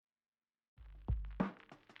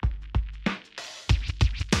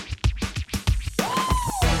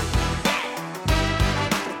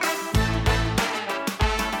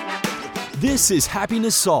This is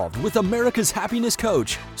Happiness Solved with America's happiness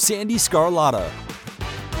coach, Sandy Scarlatta.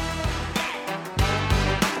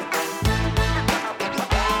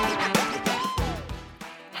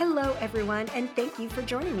 Hello, everyone, and thank you for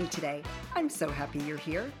joining me today. I'm so happy you're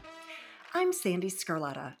here. I'm Sandy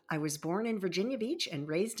Scarlatta. I was born in Virginia Beach and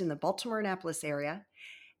raised in the Baltimore-Annapolis area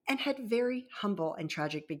and had very humble and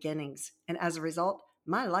tragic beginnings. And as a result,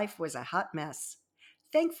 my life was a hot mess.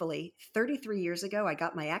 Thankfully, 33 years ago, I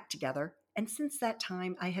got my act together. And since that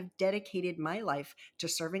time, I have dedicated my life to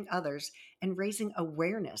serving others and raising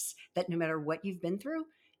awareness that no matter what you've been through,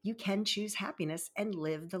 you can choose happiness and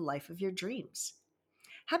live the life of your dreams.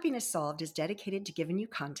 Happiness Solved is dedicated to giving you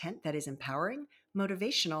content that is empowering,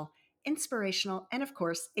 motivational, inspirational, and of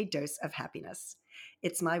course, a dose of happiness.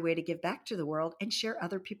 It's my way to give back to the world and share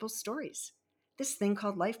other people's stories. This thing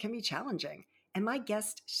called life can be challenging, and my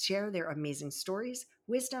guests share their amazing stories,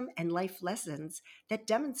 wisdom, and life lessons that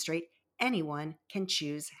demonstrate anyone can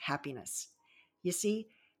choose happiness. You see,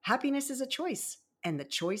 happiness is a choice, and the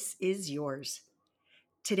choice is yours.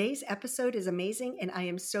 Today's episode is amazing, and I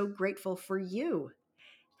am so grateful for you.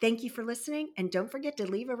 Thank you for listening, and don't forget to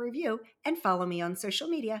leave a review and follow me on social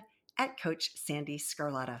media at Coach Sandy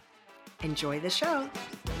Scarlatta. Enjoy the show.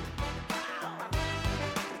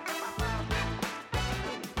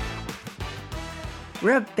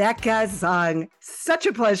 Rebecca Zung, such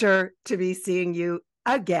a pleasure to be seeing you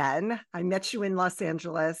again. I met you in Los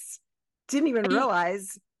Angeles. Didn't even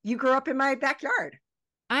realize you grew up in my backyard.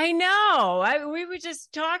 I know. We were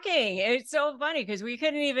just talking. It's so funny because we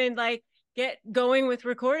couldn't even get going with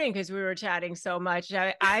recording because we were chatting so much.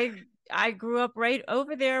 I grew up right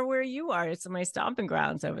over there where you are. It's my stomping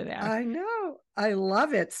grounds over there. I know. I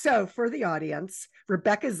love it. So for the audience,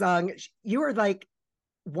 Rebecca Zung, you are like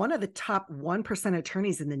one of the top 1%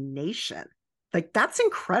 attorneys in the nation. Like, that's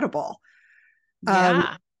incredible.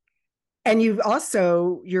 Yeah. And you're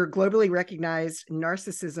globally recognized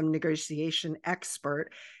narcissism negotiation expert,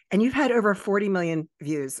 and you've had over 40 million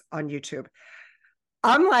views on YouTube.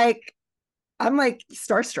 I'm like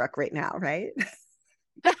starstruck right now, right?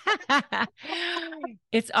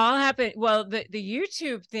 It's all happened. Well, the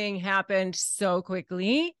YouTube thing happened so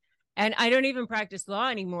quickly, and I don't even practice law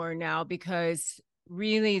anymore now because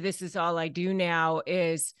really this is all I do now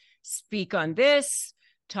is speak on this,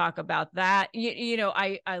 talk about that.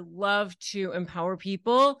 I love to empower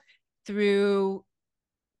people through,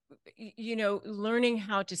 learning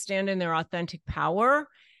how to stand in their authentic power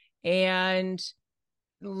and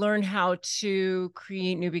learn how to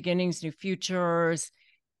create new beginnings, new futures,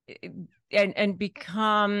 and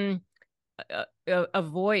become a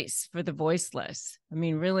voice for the voiceless. I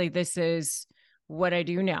mean, really, this is what I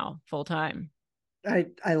do now full time.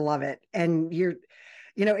 I love it. And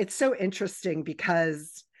it's so interesting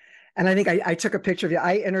because, and I think I took a picture of you.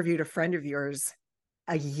 I interviewed a friend of yours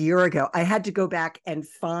a year ago. I had to go back and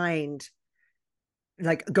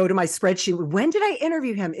go to my spreadsheet. When did I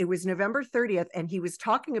interview him? It was November 30th. And he was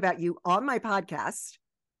talking about you on my podcast.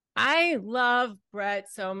 I love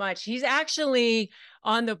Brett so much. He's actually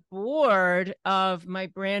on the board of my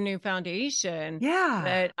brand new foundation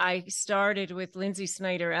that I started with Lindsay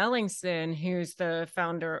Snyder Ellingson, who's the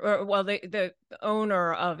founder, the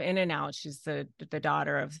owner of In-N-Out. She's the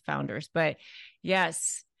daughter of the founders. But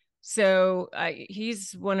yes, so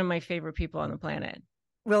he's one of my favorite people on the planet.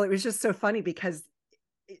 Well, it was just so funny because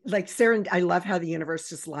Sarah, I love how the universe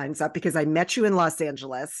just lines up because I met you in Los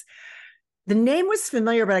Angeles. The name was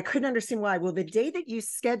familiar, but I couldn't understand why. Well, the day that you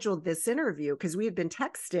scheduled this interview, because we had been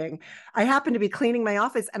texting, I happened to be cleaning my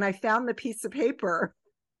office and I found the piece of paper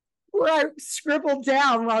where I scribbled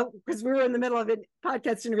down because we were in the middle of a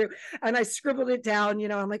podcast interview, and I scribbled it down,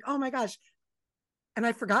 I'm like, oh my gosh. And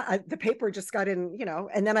I forgot the paper just got in,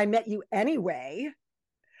 and then I met you anyway.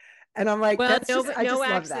 And I'm like, well, I just love that. No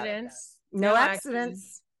accidents.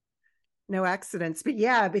 No accidents.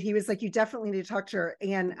 But he was like, you definitely need to talk to her.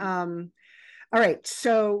 And all right,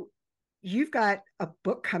 so you've got a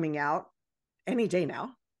book coming out any day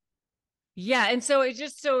now. Yeah, and so it's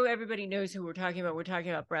just so everybody knows who we're talking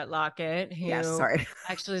about Brett Lockett, who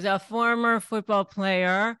actually is a former football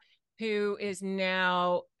player who is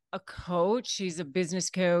now a coach. He's a business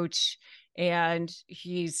coach, and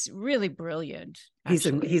he's really brilliant. He's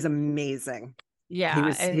amazing.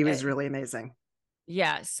 Yeah, he was really amazing.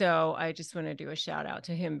 Yeah, so I just want to do a shout out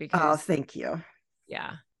to him because thank you.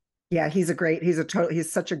 Yeah, he's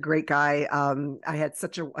such a great guy. I had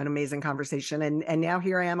such an amazing conversation, and now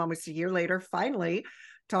here I am almost a year later, finally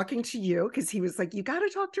talking to you because he was like, you got to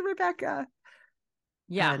talk to Rebecca.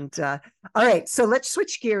 Yeah. And all right, so let's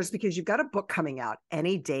switch gears because you've got a book coming out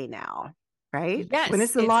any day now, right? Yes. When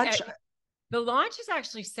is the launch? The launch is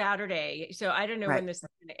actually Saturday. So I don't know when this is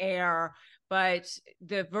going to air, but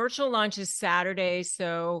the virtual launch is Saturday.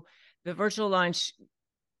 So the virtual launch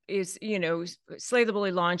is,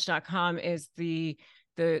 slaythebullylaunch.com is the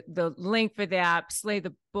link for that.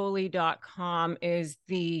 Slaythebully.com is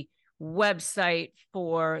the website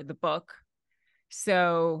for the book.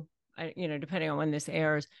 So, depending on when this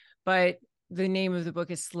airs, but the name of the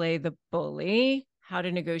book is Slay the Bully: How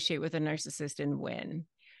to Negotiate with a Narcissist and Win.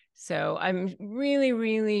 So I'm really,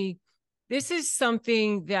 really, this is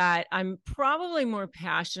something that I'm probably more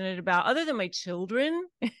passionate about, other than my children.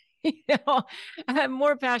 I'm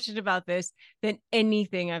more passionate about this than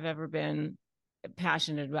anything I've ever been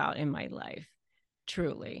passionate about in my life.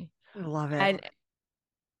 Truly. I love it.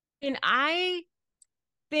 And I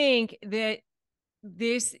think that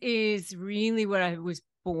this is really what I was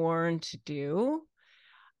born to do.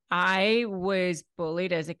 I was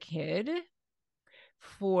bullied as a kid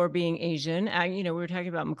for being Asian. We were talking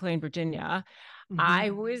about McLean, Virginia. Mm-hmm.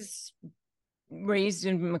 I was raised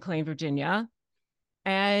in McLean, Virginia.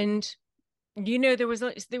 And, there was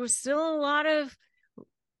still a lot of,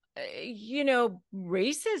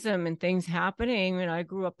 racism and things happening when I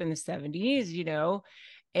grew up in the 70s,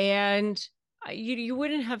 and you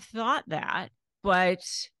wouldn't have thought that, but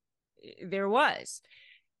there was.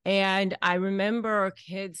 And I remember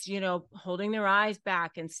kids, holding their eyes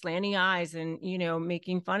back and slanting eyes and,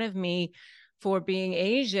 making fun of me for being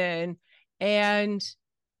Asian. And,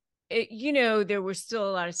 there were still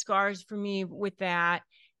a lot of scars for me with that.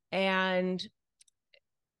 And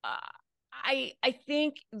I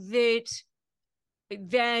think that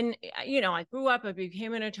then, I grew up, I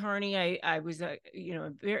became an attorney. I was a,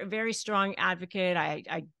 very, very strong advocate.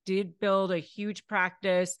 I did build a huge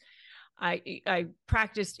practice. I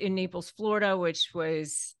practiced in Naples, Florida, which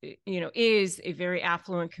was, is a very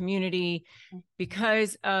affluent community.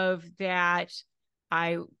 Because of that,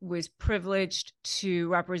 I was privileged to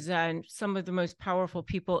represent some of the most powerful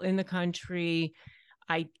people in the country.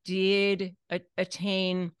 I did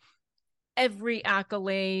attain every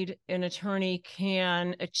accolade an attorney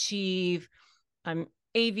can achieve. I'm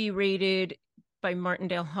AV rated by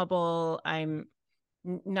Martindale-Hubbell. I'm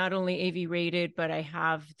not only AV rated, but I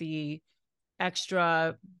have the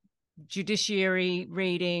extra judiciary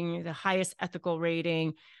rating, the highest ethical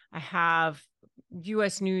rating. I have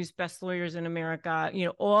US News Best Lawyers in America,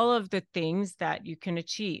 all of the things that you can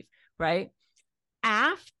achieve, right?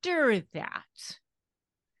 After that,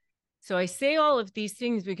 so I say all of these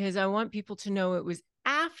things because I want people to know it was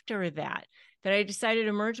after that I decided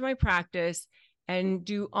to merge my practice and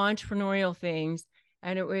do entrepreneurial things.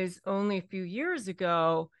 And it was only a few years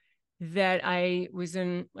ago that I was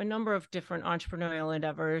in a number of different entrepreneurial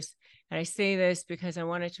endeavors. And I say this because I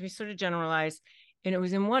want it to be sort of generalized. And it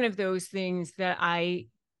was in one of those things that I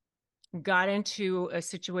got into a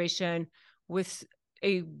situation with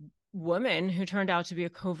a woman who turned out to be a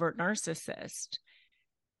covert narcissist.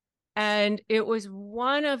 And it was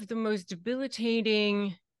one of the most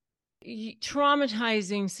debilitating,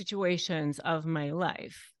 traumatizing situations of my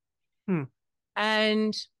life.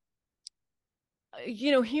 And,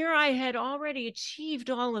 here I had already achieved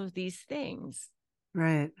all of these things.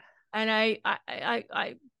 Right. And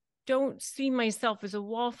I don't see myself as a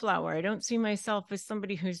wallflower. I don't see myself as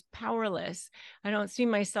somebody who's powerless. I don't see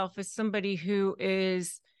myself as somebody who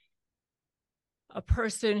is a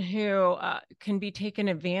person who can be taken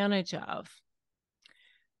advantage of.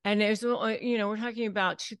 And there's, we're talking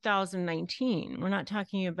about 2019. We're not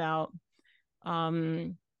talking about,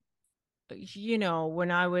 when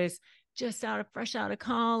I was just fresh out of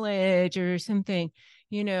college or something,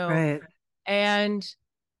 Right. And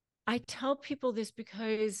I tell people this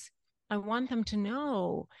because I want them to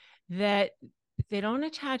know that they don't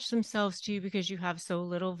attach themselves to you because you have so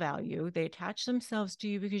little value. They attach themselves to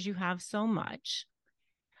you because you have so much.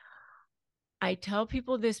 I tell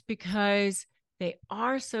people this because they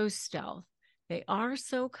are so stealth. They are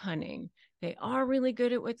so cunning. They are really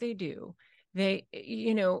good at what they do. They,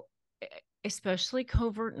 especially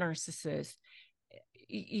covert narcissists,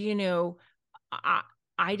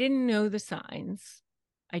 I didn't know the signs.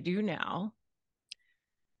 I do now.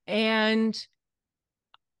 And,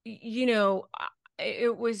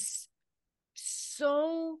 it was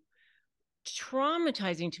so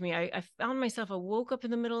traumatizing to me. I found myself, I woke up in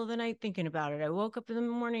the middle of the night thinking about it. I woke up in the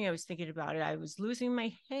morning, I was thinking about it. I was losing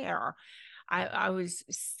my hair. I was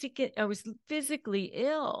sick. I was physically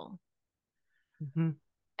ill.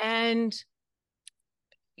 And,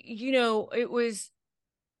 it was,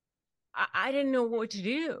 I didn't know what to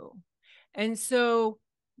do. And so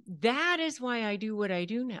that is why I do what I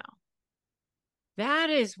do now. That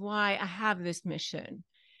is why I have this mission,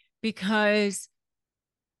 because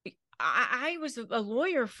I was a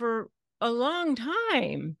lawyer for a long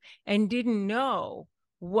time and didn't know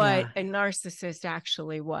what a narcissist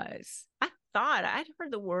actually was. I thought I'd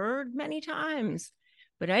heard the word many times,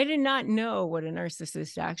 but I did not know what a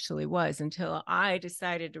narcissist actually was until I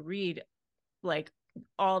decided to read like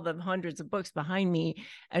all the hundreds of books behind me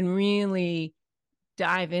and really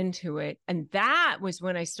dive into it. And that was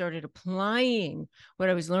when I started applying what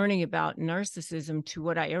I was learning about narcissism to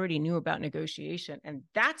what I already knew about negotiation. And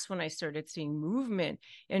that's when I started seeing movement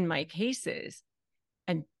in my cases.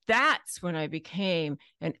 And that's when I became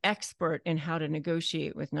an expert in how to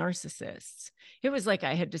negotiate with narcissists. It was like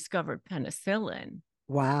I had discovered penicillin.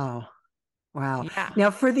 Wow. Wow. Yeah.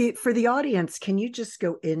 Now for the audience, can you just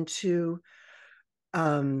go into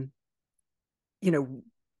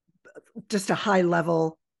just a high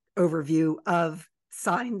level overview of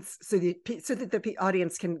signs so that the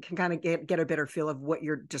audience can kind of get a better feel of what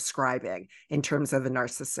you're describing in terms of a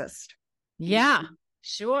narcissist? Yeah,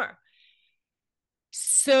 sure.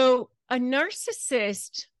 So a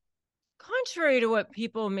narcissist, contrary to what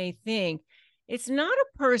people may think, it's not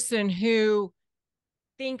a person who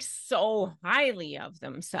thinks so highly of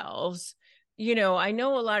themselves. I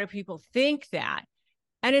know a lot of people think that.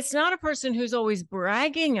 And it's not a person who's always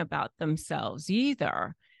bragging about themselves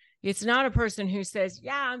either. It's not a person who says,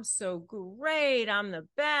 yeah, I'm so great, I'm the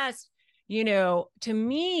best. To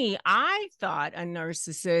me, I thought a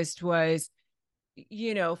narcissist was,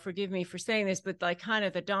 forgive me for saying this, but like kind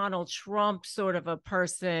of the Donald Trump sort of a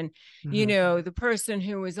person, the person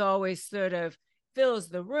who was always sort of fills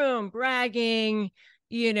the room bragging,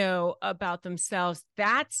 about themselves.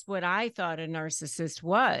 That's what I thought a narcissist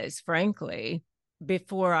was, frankly,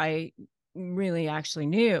 before I really actually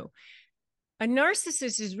knew. A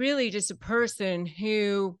narcissist is really just a person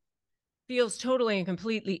who feels totally and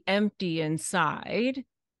completely empty inside.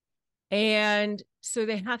 And so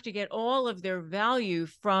they have to get all of their value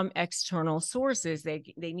from external sources. They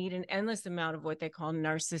need an endless amount of what they call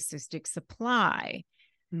narcissistic supply.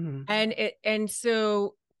 And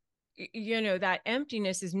so that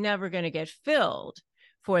emptiness is never going to get filled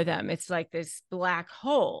for them. It's like this black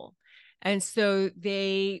hole. And so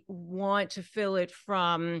they want to fill it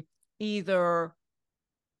from either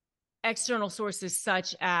external sources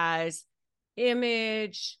such as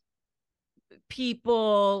image,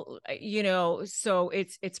 people, so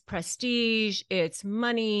it's prestige, it's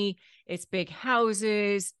money, it's big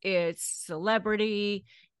houses, it's celebrity,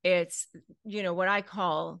 it's, what I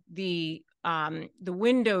call the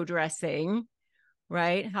window dressing,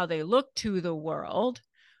 right? How they look to the world,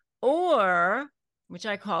 or which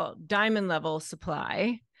I call diamond level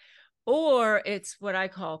supply, or it's what I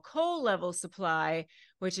call coal level supply,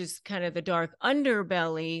 which is kind of the dark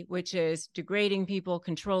underbelly, which is degrading people,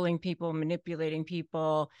 controlling people, manipulating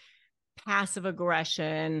people, passive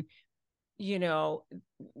aggression,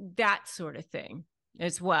 that sort of thing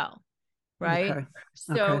as well. Right. Okay.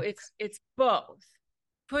 So it's both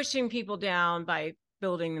pushing people down by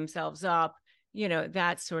building themselves up,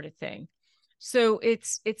 that sort of thing. So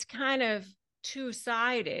it's kind of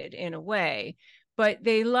two-sided in a way, but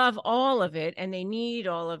they love all of it and they need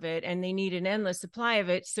all of it and they need an endless supply of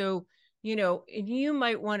it. So, you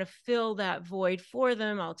might want to fill that void for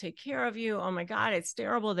them. I'll take care of you. Oh my God, it's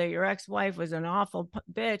terrible that your ex-wife was an awful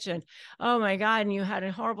bitch. And oh my God, and you had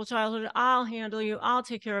a horrible childhood. I'll handle you. I'll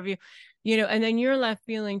take care of you, and then you're left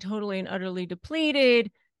feeling totally and utterly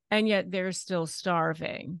depleted. And yet they're still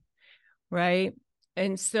starving. Right.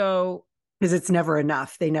 And so, because it's never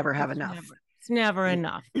enough. They never have enough. It's never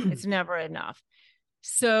enough. It's never enough.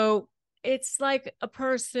 So it's like a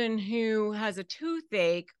person who has a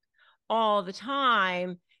toothache all the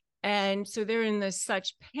time. And so they're in this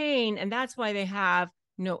such pain. And that's why they have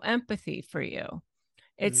no empathy for you.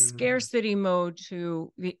 It's scarcity mode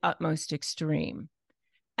to the utmost extreme.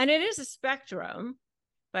 And it is a spectrum,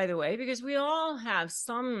 by the way, because we all have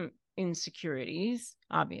some insecurities,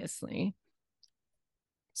 obviously.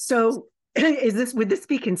 So would this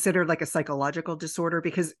be considered like a psychological disorder?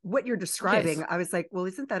 Because what you're describing, I was like, well,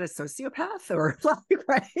 isn't that a sociopath or like,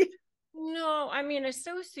 right? No, I mean, a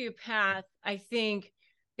sociopath, I think,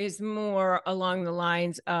 is more along the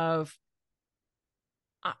lines of,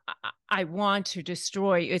 I want to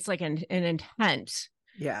destroy you. It's like an intent.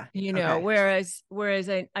 Yeah. Whereas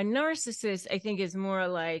a narcissist, I think, is more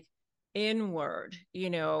like inward,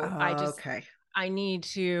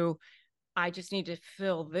 I just need to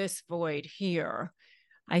fill this void here.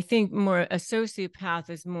 I think more a sociopath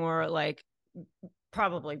is more like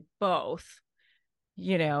probably both,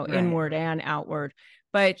 right. Inward and outward.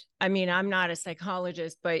 But I mean, I'm not a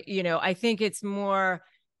psychologist, but, I think it's more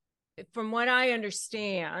from what I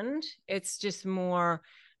understand, it's just more,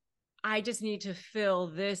 I just need to fill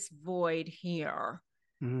this void here,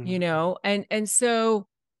 you know? And so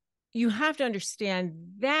you have to understand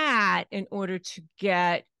that in order to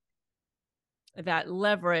get that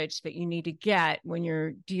leverage that you need to get when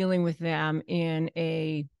you're dealing with them in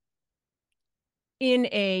a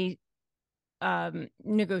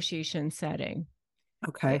negotiation setting.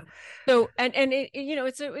 Okay. So, and it, you know,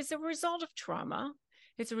 it's a result of trauma.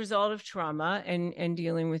 It's a result of trauma and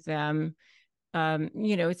dealing with them.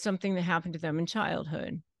 You know, it's something that happened to them in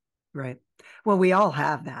childhood. Right. Well, we all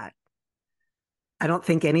have that. I don't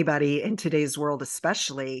think anybody in today's world,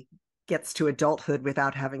 especially, gets to adulthood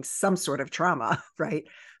without having some sort of trauma, right,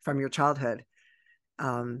 from your childhood.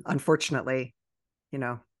 Unfortunately, you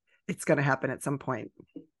know, it's going to happen at some point.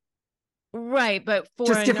 Right. But for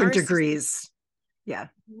just different degrees. Yeah.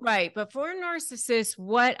 Right. But for a narcissist,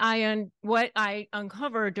 what I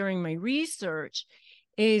uncovered during my research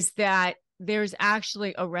is that there's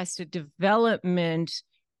actually arrested development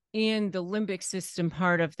in the limbic system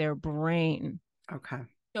part of their brain. Okay.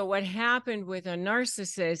 So what happened with a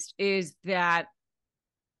narcissist is that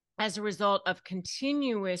as a result of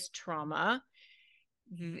continuous trauma,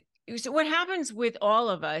 so what happens with all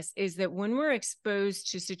of us is that when we're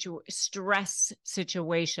exposed to stress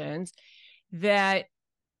situations, that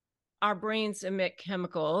our brains emit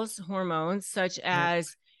chemicals, hormones, such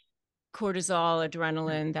as cortisol,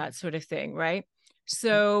 adrenaline, that sort of thing, right?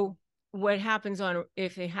 So what happens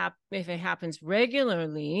if it happens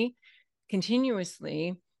regularly,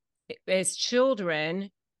 continuously, as children,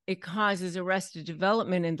 it causes arrested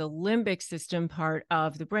development in the limbic system part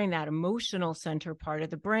of the brain, that emotional center part of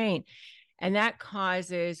the brain. And that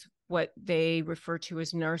causes what they refer to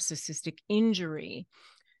as narcissistic injury.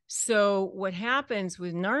 So what happens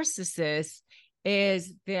with narcissists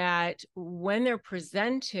is that when they're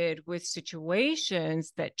presented with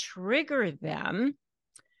situations that trigger them,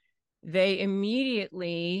 they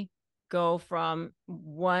immediately go from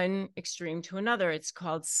one extreme to another. It's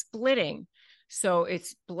called splitting. So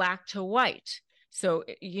it's black to white. So,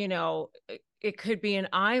 you know, it could be an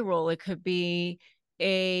eye roll. It could be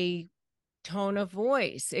a tone of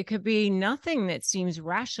voice. It could be nothing that seems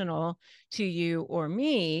rational to you or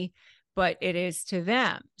me, but it is to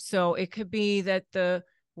them. So it could be that the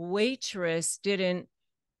waitress didn't,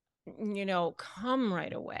 you know, come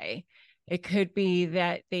right away. It could be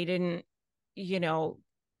that they didn't, you know,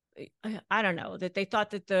 I don't know, that they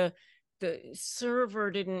thought that the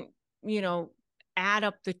server didn't, you know, add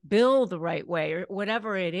up the bill the right way or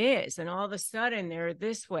whatever it is. And all of a sudden they're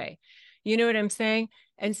this way. You know what I'm saying?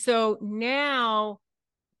 And so now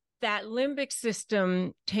that limbic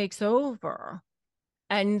system takes over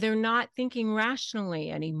and they're not thinking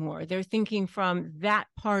rationally anymore. They're thinking from that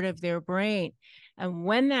part of their brain. And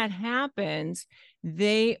when that happens,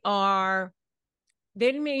 they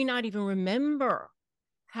may not even remember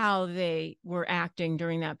how they were acting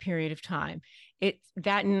during that period of time.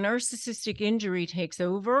 That narcissistic injury takes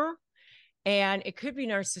over, and it could be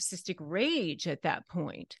narcissistic rage at that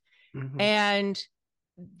point. And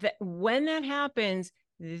when that happens,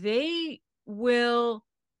 they'll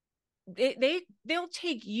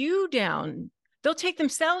take you down. They'll take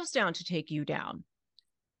themselves down to take you down.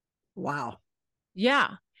 Wow.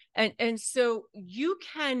 Yeah. And so you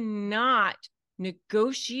cannot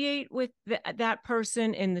negotiate with that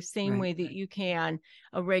person in the same way that you can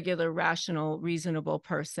a regular, rational, reasonable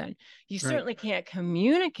person. You certainly can't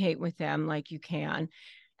communicate with them like you can.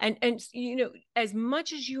 And you know, as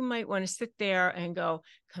much as you might want to sit there and go,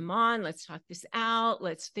 come on, let's talk this out.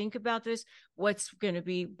 Let's think about this. What's going to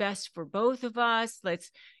be best for both of us? That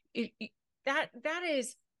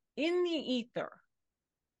is in the ether.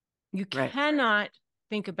 You cannot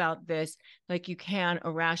think about this like you can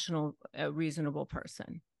a rational, reasonable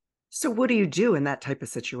person. So what do you do in that type of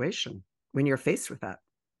situation when you're faced with that?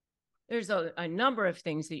 There's a number of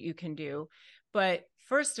things that you can do. But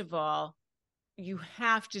first of all, you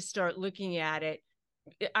have to start looking at it.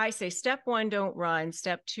 I say step 1, don't run.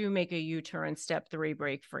 Step 2, make a U-turn. Step 3,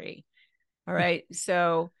 break free. All right.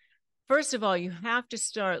 So first of all, you have to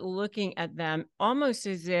start looking at them almost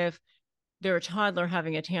as if they're a toddler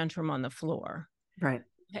having a tantrum on the floor. Right.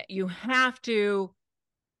 You have to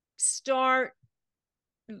start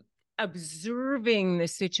observing the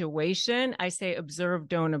situation. I say observe,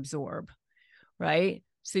 don't absorb. Right.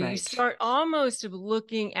 So you start almost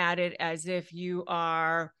looking at it as if you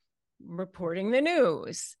are reporting the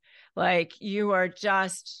news. Like you are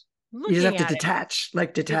just looking at it. You just have to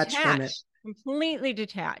detach from it. Completely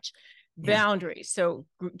detach. Boundaries. So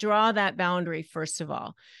draw that boundary first of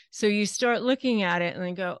all. So you start looking at it and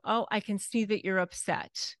then go, oh, I can see that you're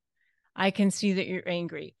upset. I can see that you're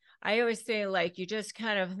angry. I always say, like, you just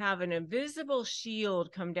kind of have an invisible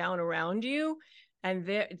shield come down around you, and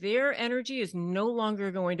their energy is no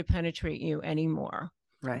longer going to penetrate you anymore.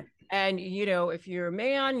 Right. And, you know, if you're a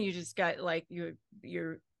man, you just got like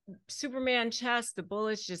your Superman chest, the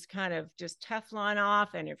bullets just kind of just Teflon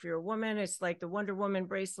off. And if you're a woman, it's like the Wonder Woman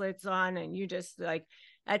bracelets on, and you just like,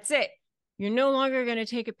 that's it. You're no longer going to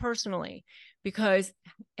take it personally, because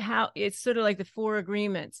how it's sort of like the 4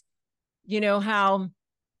 agreements, you know, how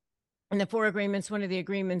in the 4 agreements, one of the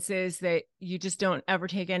agreements is that you just don't ever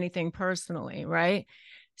take anything personally, right?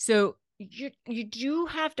 So you do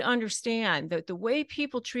have to understand that the way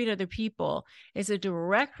people treat other people is a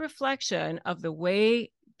direct reflection of the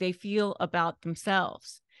way they feel about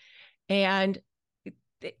themselves, and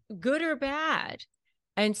good or bad.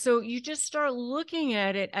 And so you just start looking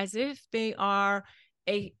at it as if they are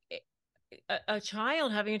a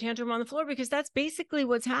child having a tantrum on the floor, because that's basically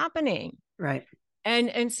what's happening. Right.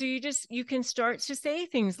 And so you can start to say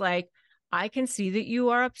things like, I can see that you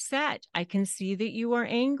are upset. I can see that you are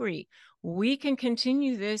angry. We can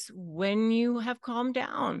continue this when you have calmed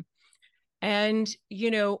down. And,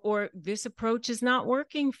 you know, or this approach is not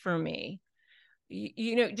working for me.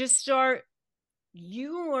 You know, just start,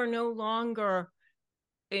 you are no longer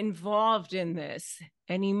involved in this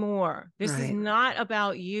anymore. This is not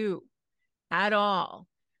about you at all.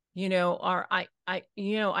 You know, or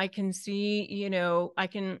you know, I can see, you know,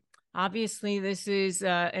 obviously this is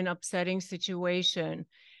an upsetting situation.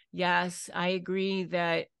 Yes, I agree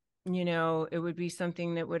that, you know, it would be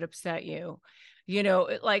something that would upset you, you know,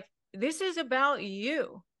 like, this is about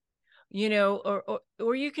you, you know,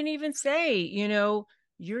 or you can even say, you know,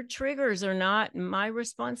 your triggers are not my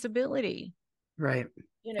responsibility. Right.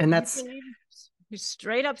 You know, and that's, you can even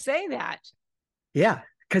straight up say that. Yeah.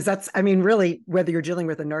 Because that's, I mean, really, whether you're dealing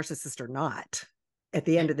with a narcissist or not, at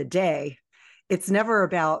the end of the day, it's never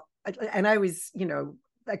about, and I was, you know,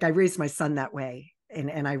 like I raised my son that way.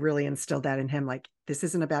 And I really instilled that in him. Like, this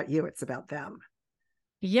isn't about you, it's about them.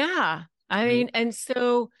 Yeah. I mean, and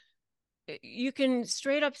so you can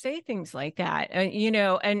straight up say things like that, you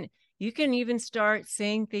know, and you can even start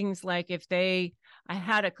saying things like, I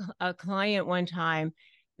had a client one time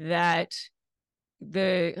that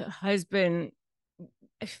the husband,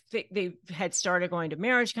 they had started going to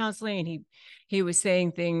marriage counseling, and he was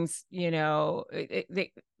saying things, you know,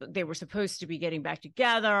 they were supposed to be getting back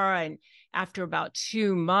together, and after about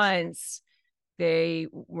 2 months they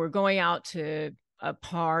were going out to a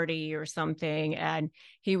party or something, and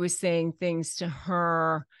he was saying things to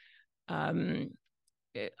her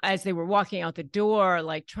as they were walking out the door,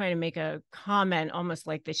 like trying to make a comment almost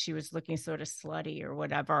like that she was looking sort of slutty or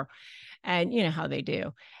whatever, and you know how they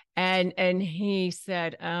do. And he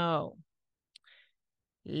said, oh,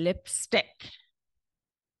 lipstick,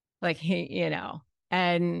 like, he, you know.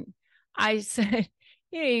 And I said,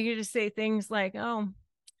 you know, you just say things like, oh,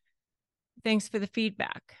 thanks for the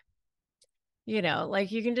feedback, you know,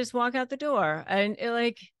 like, you can just walk out the door and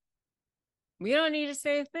like, we don't need to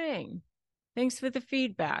say a thing. Thanks for the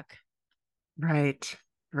feedback. Right.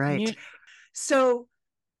 So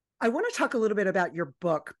I want to talk a little bit about your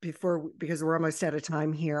book because we're almost out of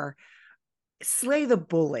time here. Slay the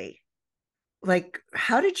Bully. Like,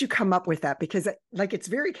 how did you come up with that? Because like, it's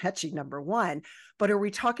very catchy, number one, but are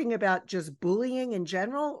we talking about just bullying in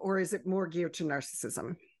general, or is it more geared to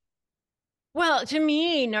narcissism? Well, to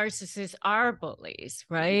me, narcissists are bullies,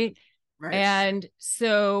 right? Right. And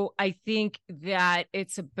so I think that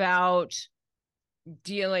it's about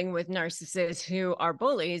dealing with narcissists who are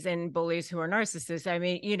bullies and bullies who are narcissists. I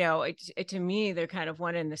mean, you know, to me, they're kind of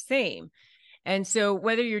one and the same. And so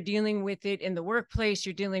whether you're dealing with it in the workplace,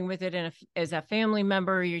 you're dealing with it as a family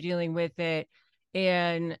member, you're dealing with it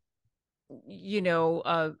in, you know,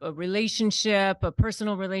 a relationship, a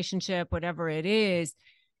personal relationship, whatever it is,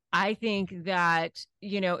 I think that,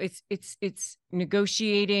 you know, it's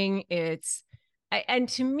negotiating. And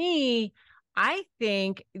to me, I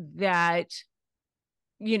think that,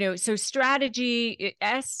 you know, so strategy,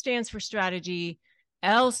 S stands for strategy,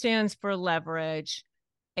 L stands for leverage,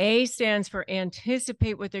 A stands for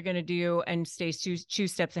anticipate what they're going to do and stay two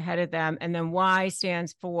steps ahead of them. And then Y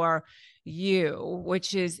stands for you,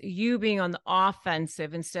 which is you being on the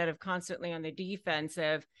offensive instead of constantly on the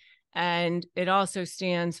defensive. And it also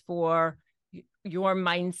stands for your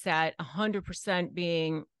mindset, 100%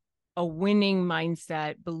 being a winning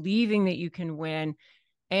mindset, believing that you can win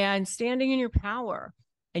and standing in your power,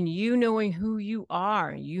 and you knowing who you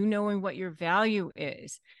are, you knowing what your value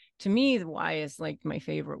is. To me, the why is like my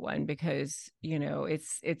favorite one, because, you know,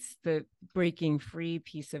 it's the breaking free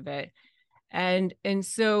piece of it. And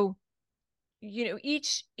so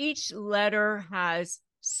each letter has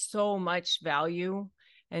so much value,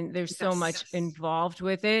 and there's so much involved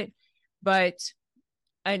with it, but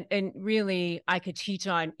and really I could teach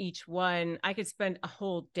on each one. I could spend a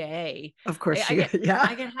whole day. Of course, I could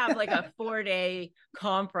have like a 4-day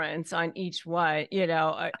conference on each one,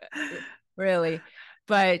 really.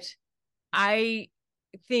 But I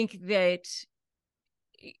think that,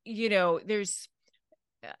 there's,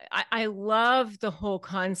 I love the whole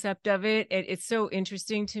concept of it. It's so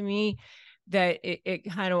interesting to me that it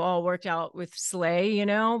kind of all worked out with Slay,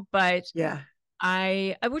 but yeah.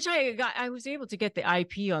 I was able to get the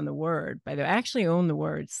IP on the word, by the way. I actually own the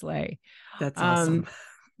word Slay. That's awesome.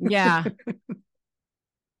 Yeah.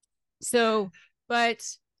 So, but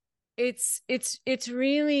it's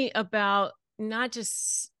really about not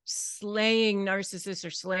just slaying narcissists or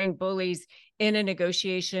slaying bullies in a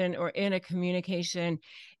negotiation or in a communication.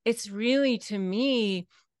 It's really, to me,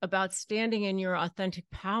 about standing in your authentic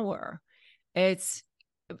power. I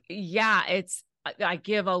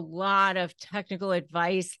give a lot of technical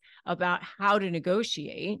advice about how to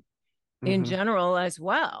negotiate in general as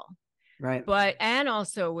well. Right. And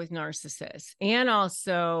also with narcissists, and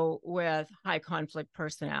also with high conflict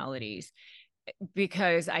personalities,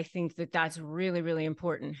 because I think that that's really, really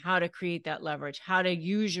important. How to create that leverage, how to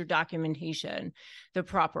use your documentation the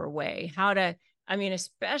proper way,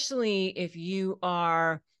 especially if you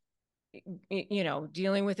are,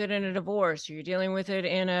 dealing with it in a divorce, or you're dealing with it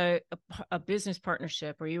in a business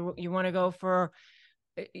partnership, or you want to go for,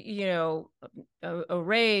 a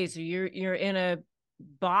raise, or you're in a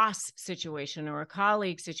boss situation or a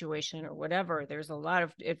colleague situation or whatever. There's a lot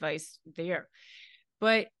of advice there.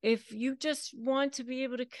 But if you just want to be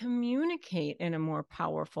able to communicate in a more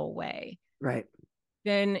powerful way, right,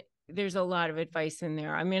 then there's a lot of advice in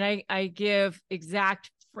there. I give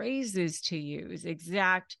exact phrases to use,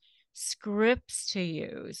 exact scripts to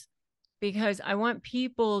use, because I want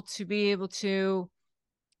people to be able to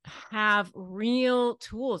have real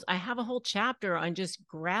tools. I have a whole chapter on just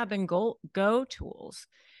grab and go tools,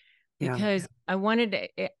 because I wanted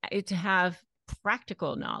it to have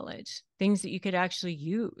practical knowledge, things that you could actually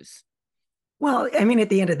use. Well, at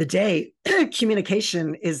the end of the day,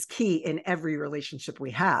 communication is key in every relationship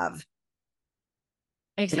we have.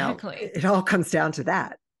 Exactly. It all comes down to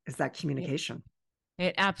that, is that communication.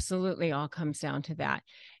 It absolutely all comes down to that.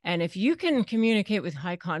 And if you can communicate with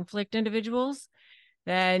high conflict individuals,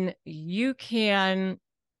 then you can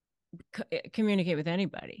communicate with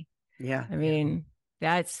anybody. Yeah.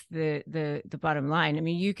 That's the bottom line.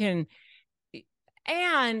 You can,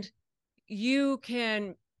 and you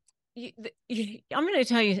can, I'm going to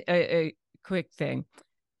tell you a quick thing.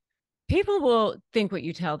 People will think what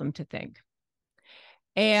you tell them to think.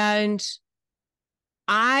 And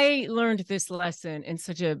I learned this lesson in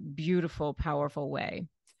such a beautiful, powerful way.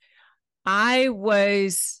 I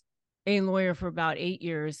was a lawyer for about 8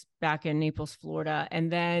 years back in Naples, Florida.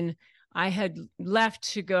 And then I had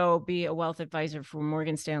left to go be a wealth advisor for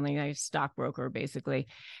Morgan Stanley. I was a stockbroker, basically,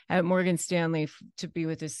 at Morgan Stanley, to be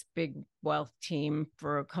with this big wealth team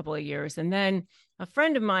for a couple of years. And then a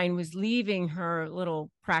friend of mine was leaving her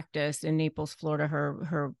little practice in Naples, Florida,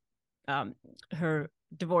 her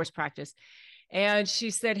divorce practice. And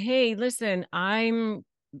she said, "Hey, listen, I'm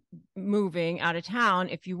moving out of town.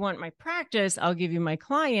 If you want my practice, I'll give you my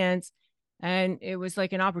clients." And it was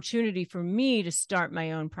like an opportunity for me to start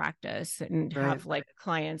my own practice and have like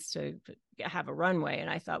clients to have a runway. And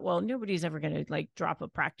I thought, well, nobody's ever going to like drop a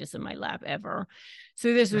practice in my lap ever.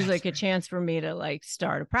 So this was like a chance for me to like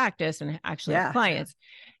start a practice and actually have clients.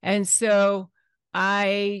 And so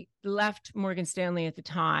I left Morgan Stanley at the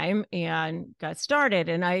time and got started.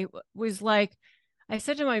 And I was like, I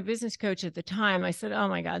said to my business coach at the time, I said, "Oh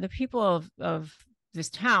my God, the people of this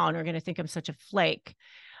town are going to think I'm such a flake."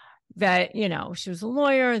 That, she was a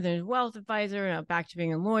lawyer, then a wealth advisor, and back to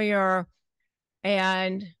being a lawyer.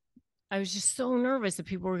 And I was just so nervous that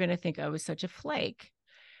people were going to think I was such a flake.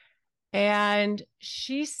 And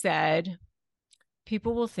she said,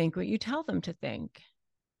 "People will think what you tell them to think."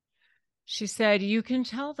 She said, "You can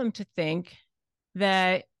tell them to think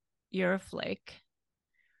that you're a flake,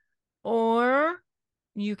 or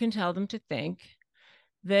you can tell them to think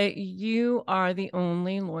that you are the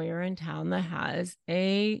only lawyer in town that has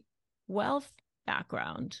a wealth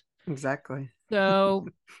background. Exactly. So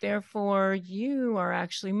therefore, you are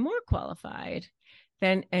actually more qualified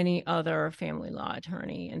than any other family law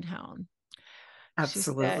attorney in town."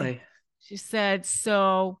 Absolutely. She said,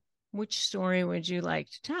 "So which story would you like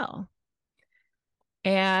to tell?"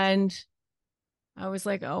 And I was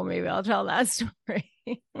like, "Oh, maybe I'll tell that story."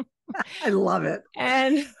 I love it.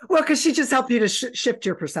 And well, because she just helped you to shift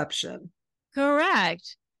your perception.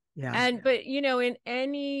 Correct. Yeah. But in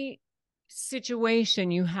any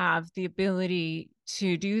situation, you have the ability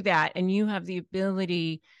to do that. And you have the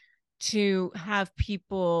ability to have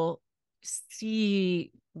people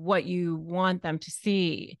see what you want them to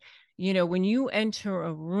see. When you enter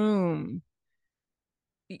a room,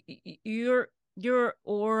 your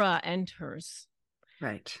aura enters.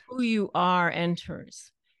 Right. Who you are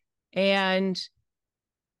enters. And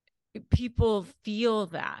people feel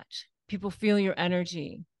that. People feel your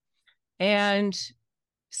energy. And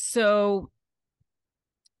so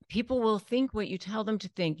people will think what you tell them to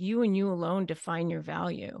think. You and you alone define your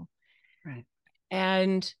value. Right.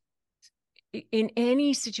 And in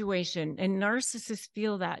any situation, and narcissists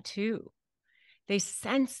feel that too. They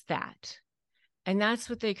sense that. And that's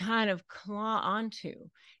what they kind of claw onto.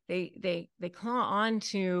 They claw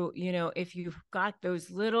onto, if you've got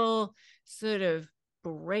those little sort of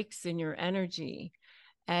breaks in your energy,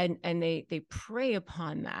 and they prey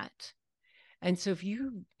upon that. And so if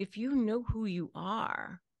you know who you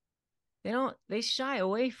are, they shy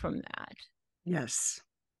away from that. Yes.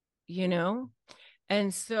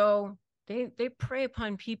 And so they prey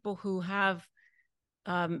upon people who have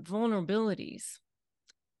vulnerabilities.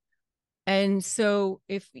 And so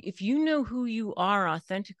if you know who you are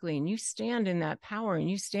authentically, and you stand in that power and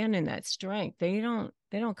you stand in that strength, they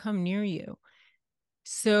don't come near you.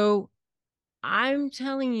 So I'm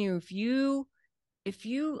telling you, if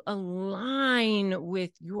you align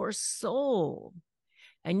with your soul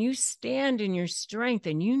and you stand in your strength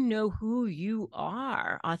and you know who you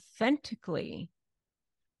are authentically,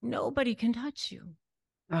 nobody can touch you.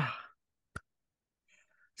 Oh,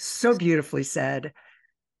 so beautifully said.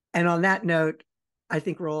 And on that note, I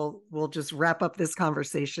think we'll just wrap up this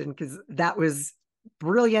conversation, because that was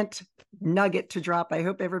brilliant nugget to drop. I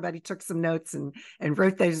hope everybody took some notes and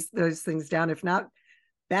wrote those things down. If not,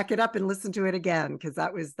 back it up and listen to it again, because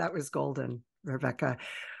that was golden, Rebecca.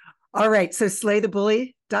 All right. So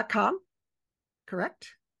slaythebully.com, correct?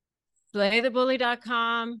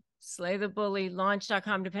 Slaythebully.com,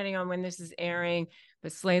 slaythebullylaunch.com, depending on when this is airing,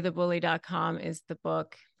 but slaythebully.com is the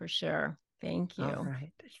book for sure. Thank you. All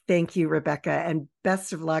right. Thank you, Rebecca, and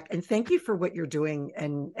best of luck. And thank you for what you're doing,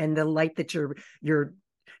 and the light that you're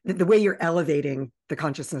the way you're elevating the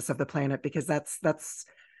consciousness of the planet, because that's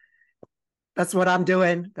what I'm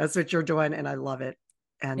doing. That's what you're doing. And I love it.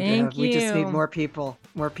 And we just need more people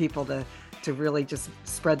to really just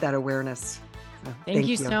spread that awareness. So, thank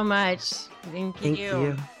you so much. Thank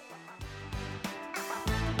you.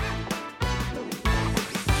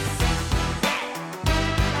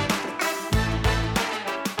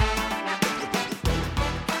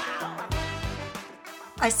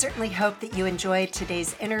 I certainly hope that you enjoyed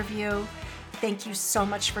today's interview. Thank you so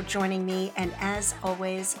much for joining me. And as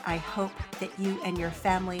always, I hope that you and your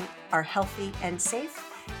family are healthy and safe,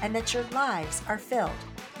 and that your lives are filled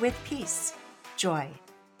with peace, joy,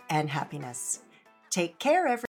 and happiness. Take care, everyone.